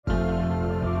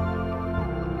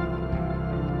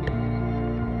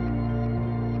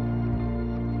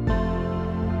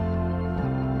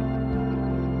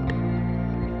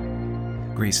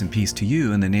Grace and peace to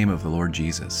you in the name of the Lord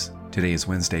Jesus. Today is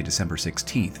Wednesday, December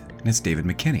 16th, and it's David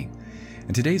McKinney.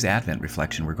 In today's Advent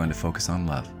reflection, we're going to focus on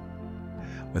love.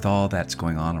 With all that's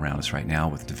going on around us right now,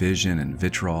 with division and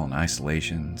vitriol and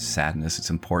isolation, sadness,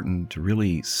 it's important to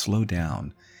really slow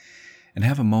down and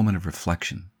have a moment of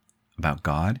reflection about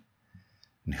God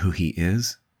and who He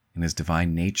is and His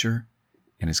divine nature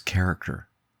and His character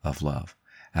of love.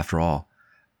 After all,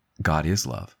 God is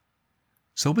love.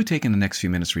 So we'll be taking the next few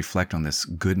minutes to reflect on this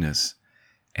goodness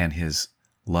and His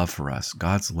love for us,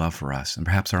 God's love for us, and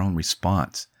perhaps our own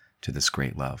response to this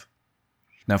great love.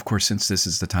 Now, of course, since this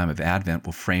is the time of Advent,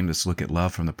 we'll frame this look at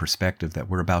love from the perspective that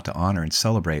we're about to honor and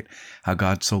celebrate how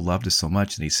God so loved us so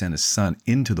much that He sent His Son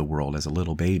into the world as a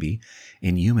little baby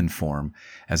in human form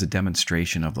as a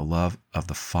demonstration of the love of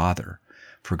the Father.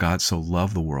 For God so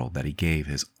loved the world that He gave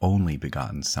His only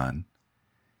begotten Son.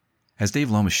 As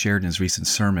Dave Lomas shared in his recent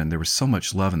sermon, there was so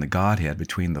much love in the Godhead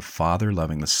between the Father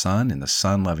loving the Son and the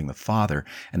Son loving the Father,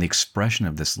 and the expression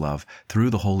of this love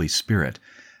through the Holy Spirit,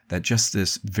 that just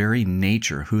this very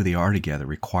nature, who they are together,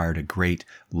 required a great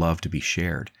love to be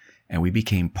shared. And we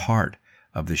became part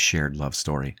of this shared love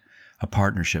story, a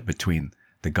partnership between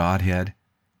the Godhead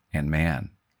and man.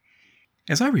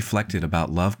 As I reflected about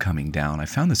love coming down, I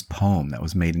found this poem that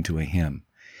was made into a hymn.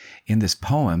 In this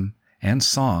poem and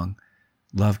song,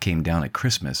 Love Came Down at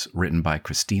Christmas, written by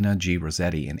Christina G.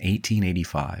 Rossetti in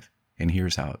 1885. And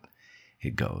here's how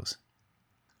it goes.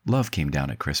 Love came down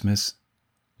at Christmas.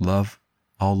 Love,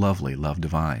 all lovely, love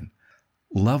divine.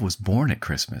 Love was born at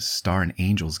Christmas. Star and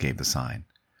angels gave the sign.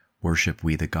 Worship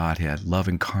we the Godhead, love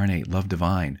incarnate, love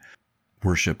divine.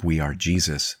 Worship we our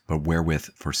Jesus, but wherewith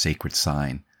for sacred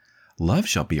sign. Love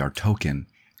shall be our token.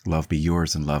 Love be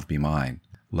yours and love be mine.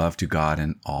 Love to God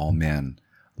and all men.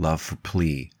 Love for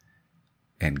plea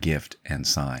and gift and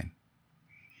sign.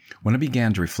 When I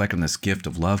began to reflect on this gift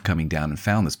of love coming down and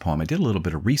found this poem, I did a little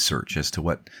bit of research as to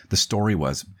what the story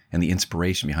was and the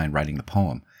inspiration behind writing the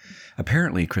poem.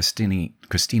 Apparently,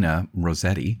 Christina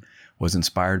Rossetti was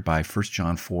inspired by 1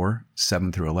 John 4,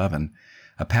 7 through 11,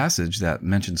 a passage that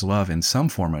mentions love in some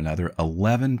form or another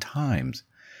 11 times.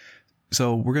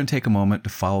 So we're going to take a moment to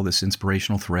follow this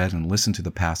inspirational thread and listen to the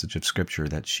passage of Scripture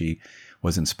that she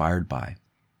was inspired by.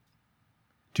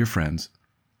 Dear friends,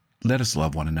 let us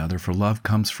love one another, for love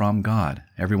comes from God.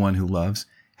 Everyone who loves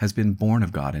has been born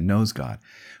of God and knows God.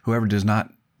 Whoever does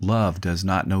not love does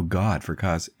not know God, for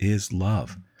God is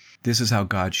love. This is how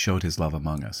God showed His love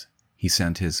among us. He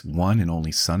sent His one and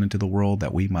only Son into the world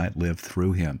that we might live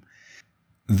through Him.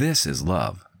 This is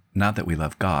love, not that we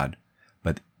love God,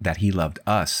 but that He loved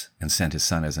us and sent His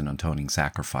Son as an atoning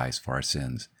sacrifice for our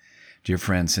sins. Dear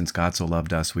friends, since God so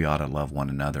loved us, we ought to love one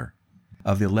another.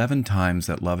 Of the 11 times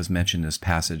that love is mentioned in this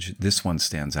passage, this one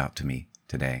stands out to me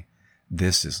today.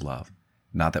 This is love.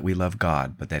 Not that we love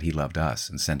God, but that He loved us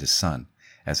and sent His Son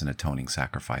as an atoning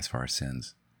sacrifice for our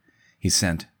sins. He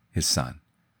sent His Son.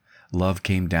 Love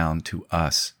came down to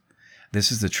us.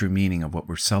 This is the true meaning of what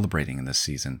we're celebrating in this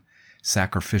season.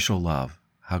 Sacrificial love.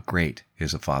 How great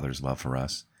is a Father's love for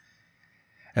us.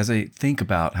 As I think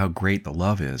about how great the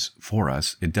love is for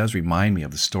us, it does remind me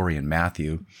of the story in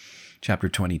Matthew chapter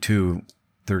 22,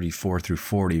 34 through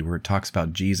 40, where it talks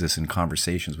about Jesus in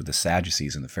conversations with the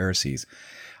Sadducees and the Pharisees.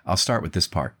 I'll start with this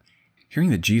part.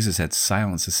 Hearing that Jesus had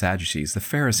silenced the Sadducees, the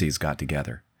Pharisees got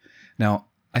together. Now,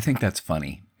 I think that's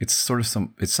funny. It's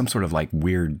some sort of like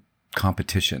weird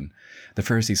competition. The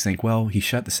Pharisees think, well, He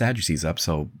shut the Sadducees up,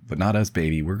 but not us,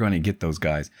 baby. We're going to get those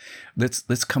guys.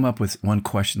 Let's come up with one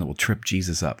question that will trip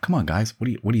Jesus up. Come on, guys. What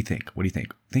do you think? What do you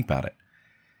think? Think about it.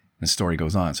 The story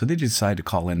goes on. So they decide to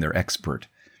call in their expert.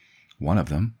 One of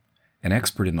them, an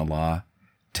expert in the law,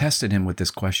 tested Him with this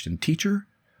question, Teacher,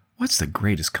 what's the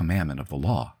greatest commandment of the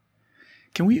law?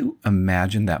 Can we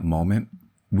imagine that moment?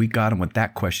 We got him with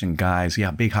that question, guys. Yeah,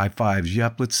 big high fives.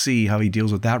 Yep, let's see how he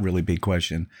deals with that really big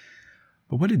question.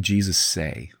 But what did Jesus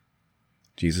say?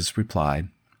 Jesus replied,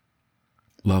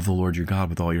 Love the Lord your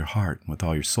God with all your heart, with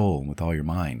all your soul, and with all your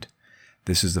mind.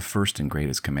 This is the first and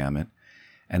greatest commandment,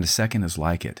 and the second is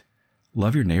like it.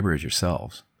 Love your neighbor as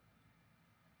yourselves.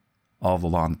 All the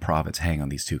law and the prophets hang on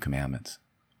these two commandments.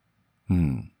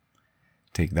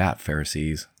 Take that,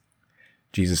 Pharisees.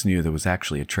 Jesus knew there was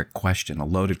actually a trick question, a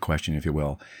loaded question, if you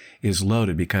will. It is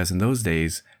loaded because in those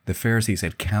days, the Pharisees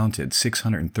had counted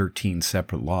 613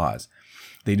 separate laws.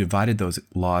 They divided those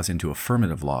laws into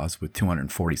affirmative laws, with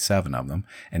 247 of them,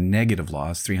 and negative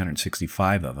laws,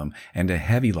 365 of them, and to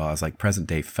heavy laws like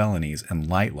present-day felonies and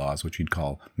light laws, which you'd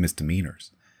call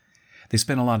misdemeanors. They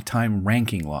spent a lot of time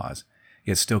ranking laws,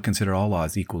 yet still consider all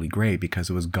laws equally grave because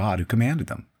it was God who commanded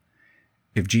them.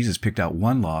 If Jesus picked out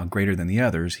one law greater than the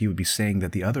others, he would be saying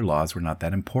that the other laws were not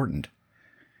that important.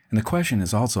 And the question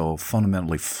is also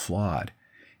fundamentally flawed.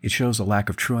 It shows a lack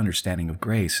of true understanding of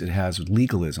grace. It has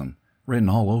legalism written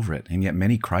all over it, and yet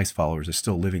many Christ followers are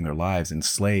still living their lives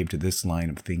enslaved to this line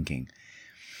of thinking.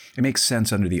 It makes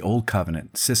sense under the Old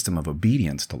Covenant system of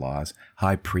obedience to laws,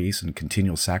 high priests, and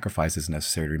continual sacrifices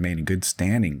necessary to remain in good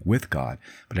standing with God,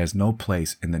 but has no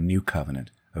place in the New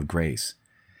Covenant of grace.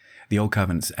 The Old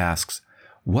Covenant asks,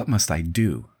 "What must I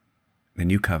do?" The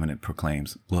New Covenant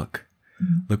proclaims, Look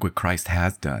what Christ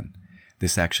has done.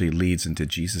 This actually leads into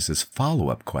Jesus'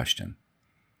 follow-up question.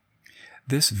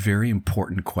 This very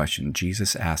important question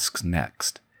Jesus asks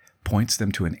next points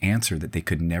them to an answer that they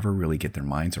could never really get their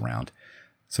minds around.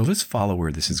 So let's follow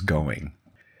where this is going.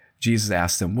 Jesus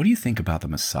asked them, "What do you think about the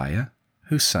Messiah?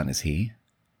 Whose son is he?"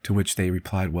 To which they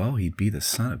replied, "Well, he'd be the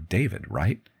son of David,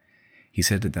 right?" He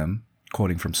said to them,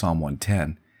 quoting from Psalm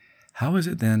 110, "How is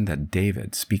it then that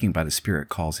David, speaking by the Spirit,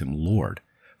 calls him Lord?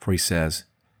 For he says,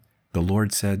 'The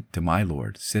Lord said to my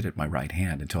Lord, sit at my right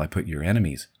hand until I put your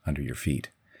enemies under your feet.'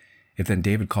 If then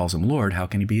David calls him Lord, how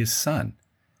can he be his son?"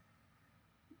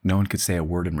 No one could say a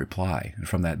word in reply. And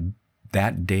from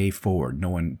that day forward, no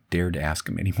one dared to ask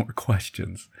him any more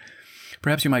questions.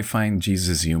 Perhaps you might find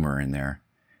Jesus' humor in there.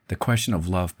 The question of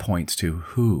love points to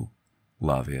who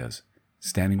love is,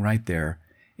 standing right there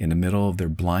in the middle of their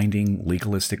blinding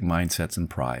legalistic mindsets and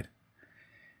pride.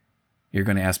 You're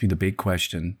going to ask me the big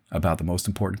question about the most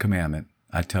important commandment.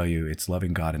 I tell you, it's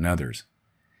loving God and others.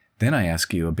 Then I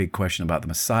ask you a big question about the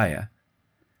Messiah.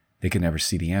 They could never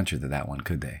see the answer to that one,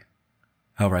 could they?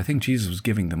 However, I think Jesus was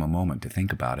giving them a moment to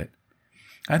think about it.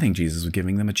 I think Jesus was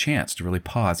giving them a chance to really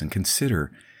pause and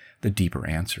consider the deeper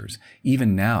answers.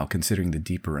 Even now, considering the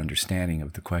deeper understanding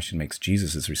of the question makes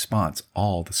Jesus' response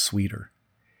all the sweeter.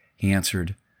 He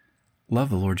answered, "Love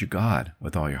the Lord your God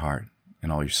with all your heart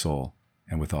and all your soul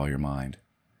and with all your mind."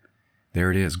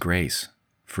 There it is, grace,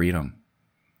 freedom.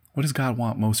 What does God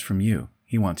want most from you?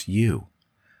 He wants you,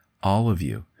 all of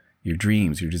you, your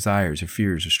dreams, your desires, your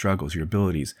fears, your struggles, your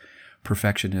abilities.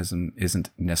 Perfectionism isn't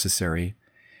necessary,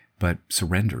 but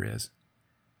surrender is.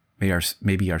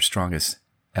 Maybe our strongest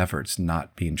efforts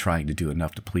not be in trying to do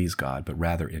enough to please God, but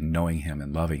rather in knowing Him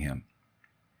and loving Him.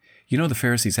 You know, the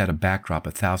Pharisees had a backdrop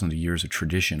of thousands of years of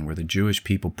tradition where the Jewish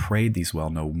people prayed these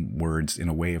well-known words in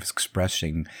a way of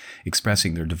expressing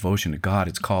their devotion to God.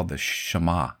 It's called the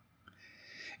Shema.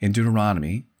 In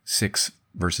Deuteronomy 6,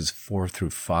 verses 4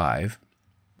 through 5,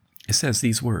 it says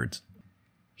these words,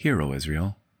 "Hear, O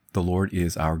Israel, the Lord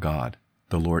is our God.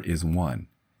 The Lord is one.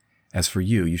 As for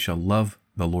you, you shall love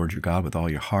the Lord your God with all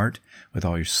your heart, with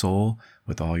all your soul,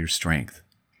 with all your strength."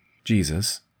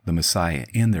 Jesus, the Messiah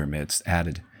in their midst,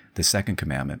 added the second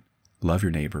commandment, love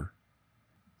your neighbor.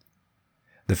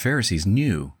 The Pharisees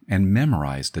knew and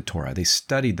memorized the Torah. They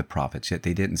studied the prophets, yet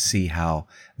they didn't see how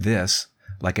this,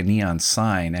 like a neon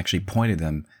sign, actually pointed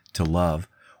them to love,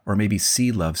 or maybe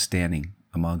see love standing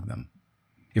among them.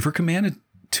 If we're commanded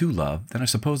to love, then I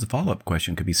suppose the follow-up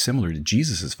question could be similar to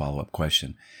Jesus' follow-up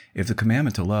question. If the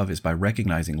commandment to love is by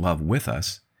recognizing love with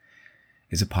us,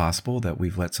 is it possible that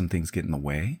we've let some things get in the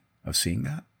way of seeing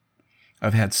that?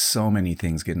 I've had so many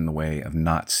things get in the way of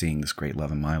not seeing this great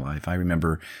love in my life. I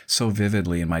remember so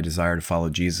vividly in my desire to follow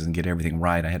Jesus and get everything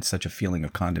right, I had such a feeling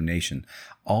of condemnation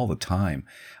all the time.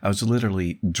 I was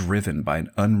literally driven by an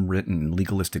unwritten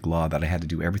legalistic law that I had to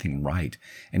do everything right.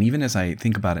 And even as I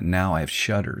think about it now, I have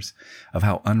shudders of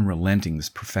how unrelenting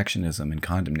this perfectionism and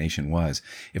condemnation was.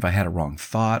 If I had a wrong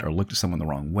thought or looked at someone the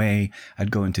wrong way, I'd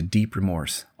go into deep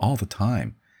remorse all the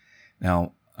time.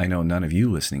 Now, I know none of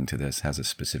you listening to this has a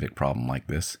specific problem like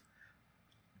this.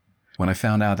 When I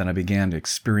found out that I began to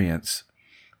experience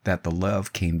that the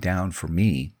love came down for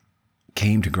me,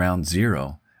 came to ground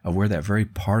zero of where that very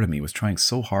part of me was trying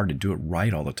so hard to do it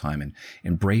right all the time and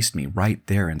embraced me right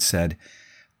there and said,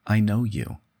 "I know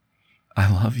you.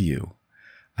 I love you.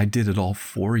 I did it all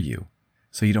for you,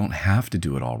 so you don't have to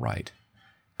do it all right.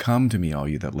 Come to me, all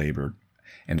you that labor,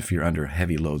 and if you're under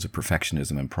heavy loads of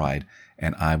perfectionism and pride,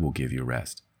 and I will give you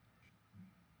rest."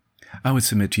 I would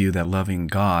submit to you that loving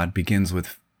God begins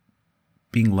with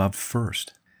being loved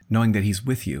first, knowing that He's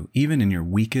with you, even in your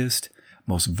weakest,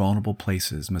 most vulnerable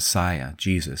places, Messiah,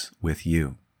 Jesus, with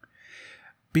you.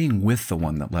 Being with the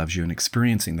one that loves you and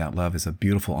experiencing that love is a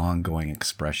beautiful ongoing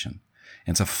expression.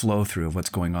 And it's a flow through of what's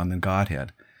going on in the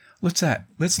Godhead. Let's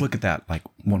look at that like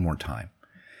one more time.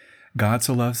 God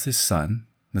so loves His Son,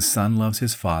 the Son loves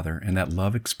His Father, and that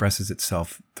love expresses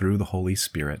itself through the Holy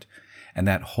Spirit. And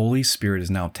that Holy Spirit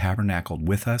is now tabernacled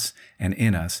with us and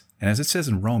in us. And as it says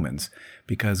in Romans,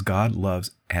 because God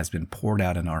loves has been poured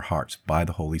out in our hearts by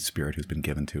the Holy Spirit who's been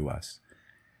given to us.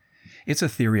 It's a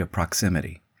theory of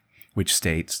proximity, which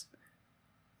states,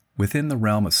 within the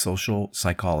realm of social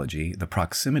psychology, the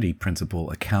proximity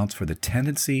principle accounts for the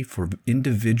tendency for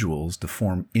individuals to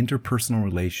form interpersonal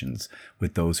relations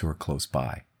with those who are close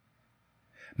by.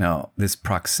 Now, this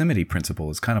proximity principle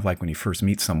is kind of like when you first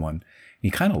meet someone, you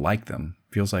kind of like them.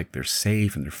 It feels like they're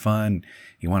safe and they're fun.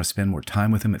 You want to spend more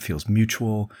time with them. It feels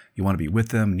mutual. You want to be with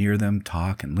them, near them,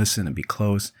 talk and listen and be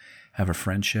close, have a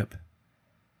friendship.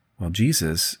 Well,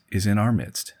 Jesus is in our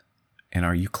midst. And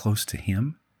are you close to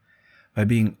him? By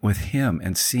being with him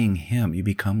and seeing him, you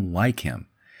become like him.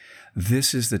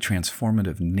 This is the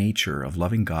transformative nature of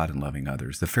loving God and loving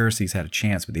others. The Pharisees had a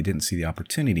chance, but they didn't see the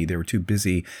opportunity. They were too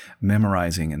busy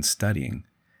memorizing and studying.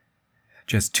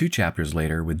 Just 2 chapters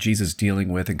later, with Jesus dealing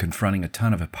with and confronting a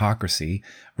ton of hypocrisy,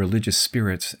 religious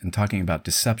spirits, and talking about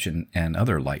deception and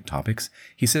other light topics,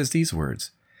 he says these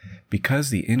words, "Because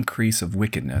the increase of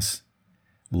wickedness,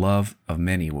 love of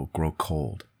many will grow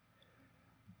cold."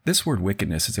 This word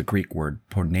wickedness is a Greek word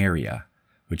porneia,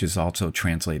 which is also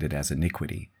translated as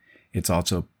iniquity. It's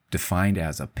also defined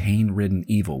as a pain-ridden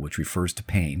evil, which refers to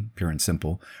pain, pure and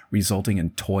simple, resulting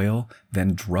in toil,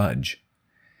 then drudge.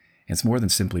 It's more than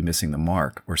simply missing the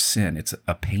mark or sin. It's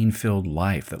a pain-filled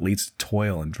life that leads to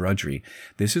toil and drudgery.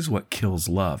 This is what kills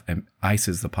love and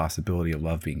ices the possibility of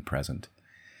love being present.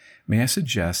 May I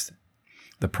suggest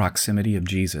the proximity of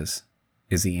Jesus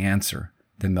is the answer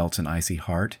that melts an icy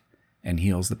heart and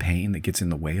heals the pain that gets in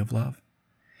the way of love?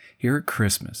 Here at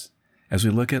Christmas, as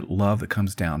we look at love that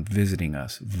comes down, visiting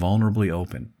us, vulnerably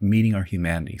open, meeting our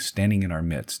humanity, standing in our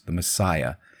midst, the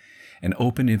Messiah, an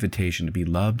open invitation to be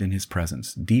loved in his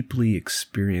presence, deeply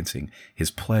experiencing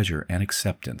his pleasure and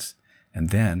acceptance, and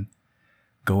then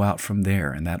go out from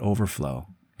there in that overflow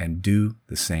and do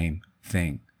the same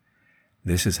thing.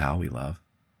 This is how we love.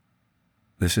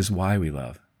 This is why we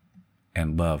love.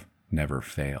 And love never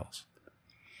fails.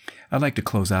 I'd like to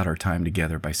close out our time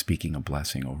together by speaking a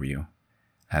blessing over you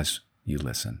as you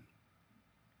listen.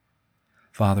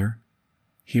 Father,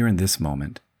 here in this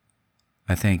moment,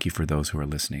 I thank you for those who are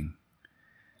listening.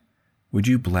 Would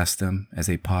you bless them as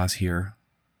they pause here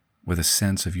with a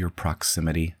sense of your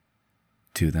proximity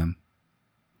to them,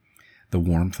 the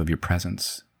warmth of your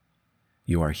presence?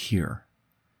 You are here.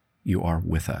 You are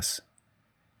with us.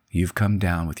 You've come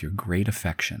down with your great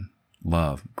affection,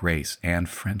 love, grace, and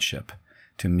friendship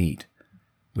to meet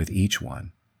with each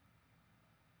one.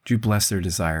 Would you bless their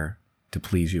desire to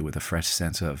please you with a fresh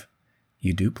sense of,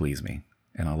 you do please me,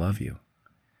 and I love you.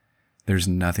 There's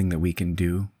nothing that we can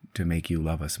do to make you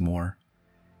love us more,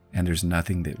 and there's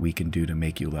nothing that we can do to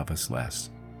make you love us less.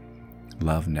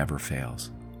 Love never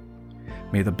fails.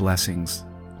 May the blessings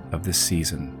of this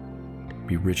season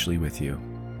be richly with you,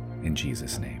 in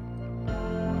Jesus' name.